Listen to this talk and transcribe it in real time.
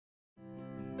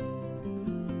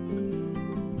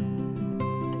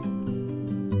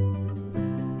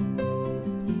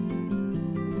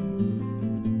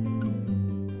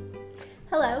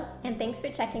thanks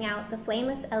for checking out the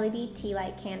Flameless LED tea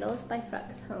light candles by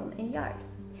Frux Home and Yard.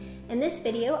 In this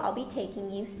video, I'll be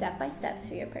taking you step by step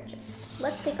through your purchase.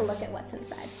 Let's take a look at what's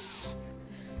inside.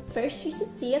 First, you should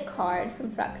see a card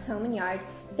from Frux Home and Yard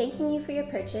thanking you for your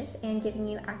purchase and giving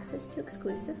you access to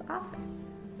exclusive offers.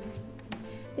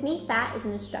 Beneath that is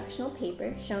an instructional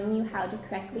paper showing you how to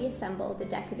correctly assemble the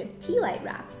decorative tea light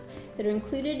wraps that are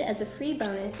included as a free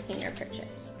bonus in your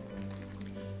purchase.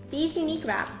 These unique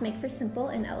wraps make for simple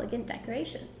and elegant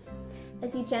decorations.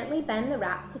 As you gently bend the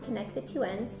wrap to connect the two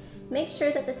ends, make sure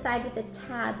that the side with the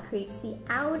tab creates the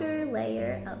outer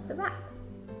layer of the wrap.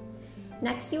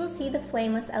 Next, you will see the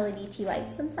flameless LED tea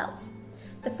lights themselves.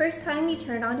 The first time you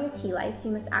turn on your tea lights,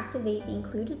 you must activate the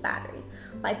included battery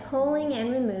by pulling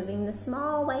and removing the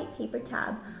small white paper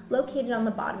tab located on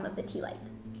the bottom of the tea light.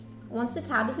 Once the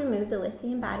tab is removed, the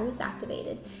lithium battery is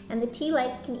activated, and the tea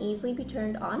lights can easily be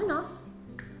turned on and off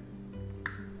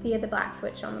via the black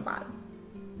switch on the bottom.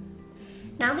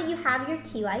 Now that you have your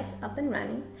tea lights up and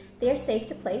running, they are safe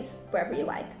to place wherever you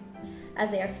like, as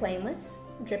they are flameless,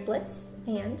 dripless,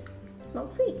 and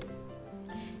smoke-free.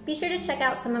 Be sure to check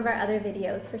out some of our other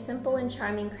videos for simple and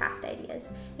charming craft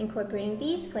ideas, incorporating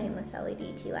these flameless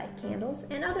LED tea light candles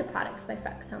and other products by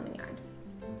Frux Home and Yard.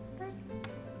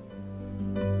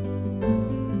 Bye!